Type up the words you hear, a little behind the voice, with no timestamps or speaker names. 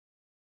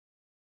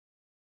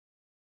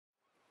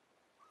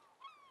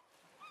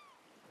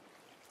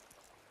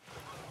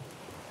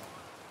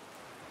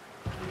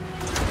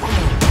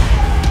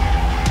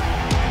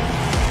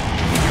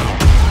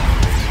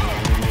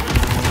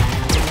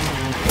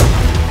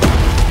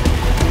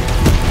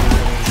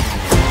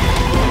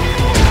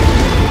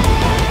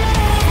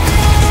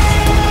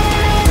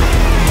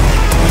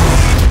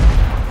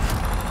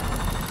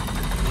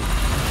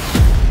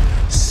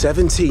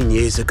17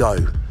 years ago,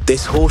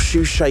 this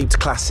horseshoe-shaped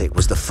classic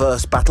was the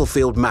first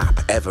Battlefield map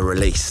ever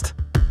released.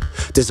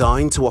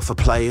 Designed to offer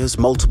players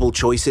multiple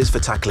choices for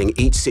tackling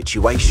each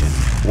situation,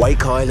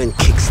 Wake Island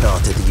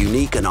kickstarted the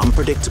unique and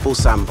unpredictable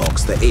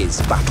sandbox that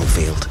is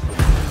Battlefield.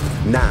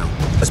 Now,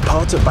 as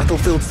part of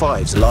Battlefield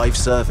 5's live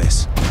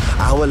service,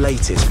 our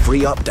latest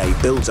free update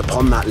builds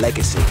upon that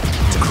legacy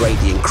to create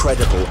the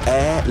incredible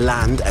air,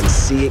 land and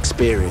sea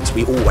experience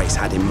we always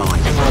had in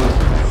mind.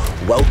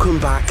 Welcome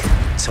back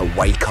to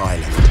Wake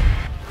Island.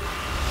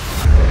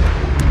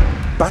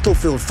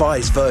 Battlefield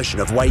 5's version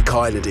of Wake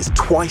Island is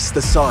twice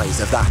the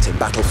size of that in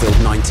Battlefield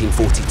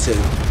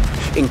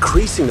 1942.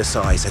 Increasing the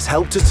size has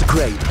helped us to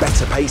create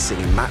better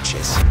pacing in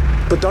matches.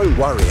 But don't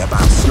worry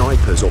about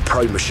snipers or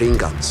pro machine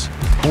guns.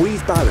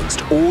 We've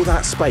balanced all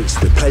that space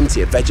with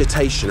plenty of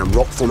vegetation and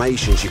rock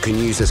formations you can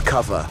use as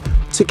cover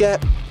to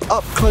get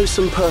up close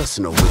and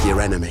personal with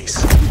your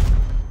enemies.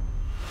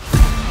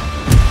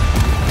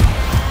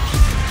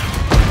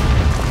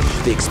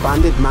 The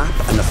expanded map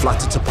and the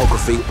flatter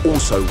topography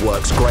also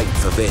works great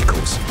for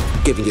vehicles,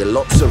 giving you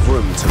lots of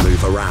room to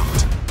move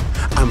around.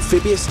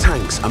 Amphibious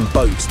tanks and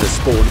boats that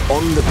spawn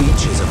on the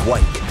beaches of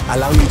Wake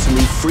allow you to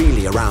move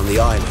freely around the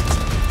island,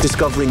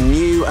 discovering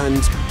new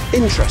and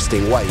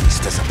interesting ways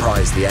to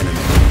surprise the enemy.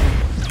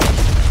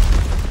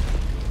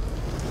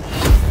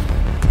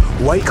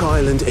 Wake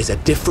Island is a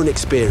different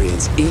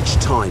experience each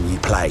time you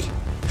play,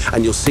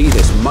 and you'll see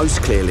this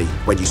most clearly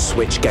when you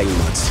switch game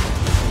modes.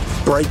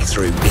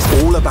 Breakthrough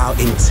is all about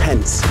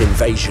intense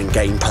invasion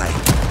gameplay.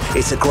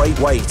 It's a great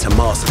way to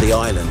master the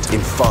island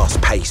in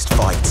fast-paced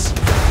fights.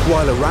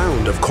 While a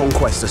round of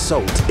Conquest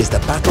Assault is the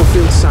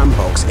Battlefield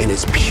sandbox in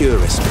its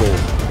purest form.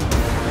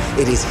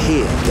 It is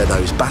here that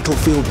those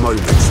Battlefield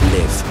moments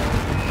live.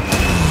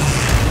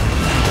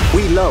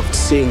 We loved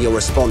seeing your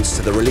response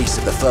to the release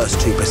of the first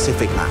two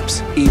Pacific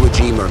maps, Iwo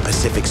Jima and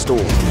Pacific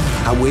Storm,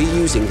 and we're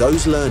using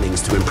those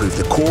learnings to improve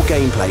the core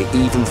gameplay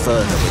even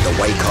further with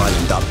the Wake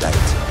Island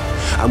update.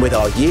 And with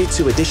our Year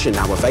 2 edition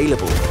now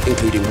available,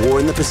 including War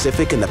in the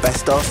Pacific and the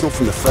best arsenal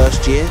from the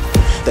first year,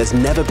 there's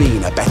never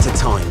been a better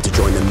time to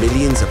join the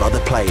millions of other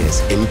players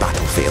in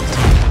Battlefield.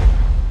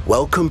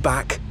 Welcome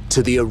back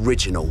to the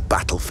original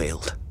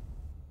Battlefield.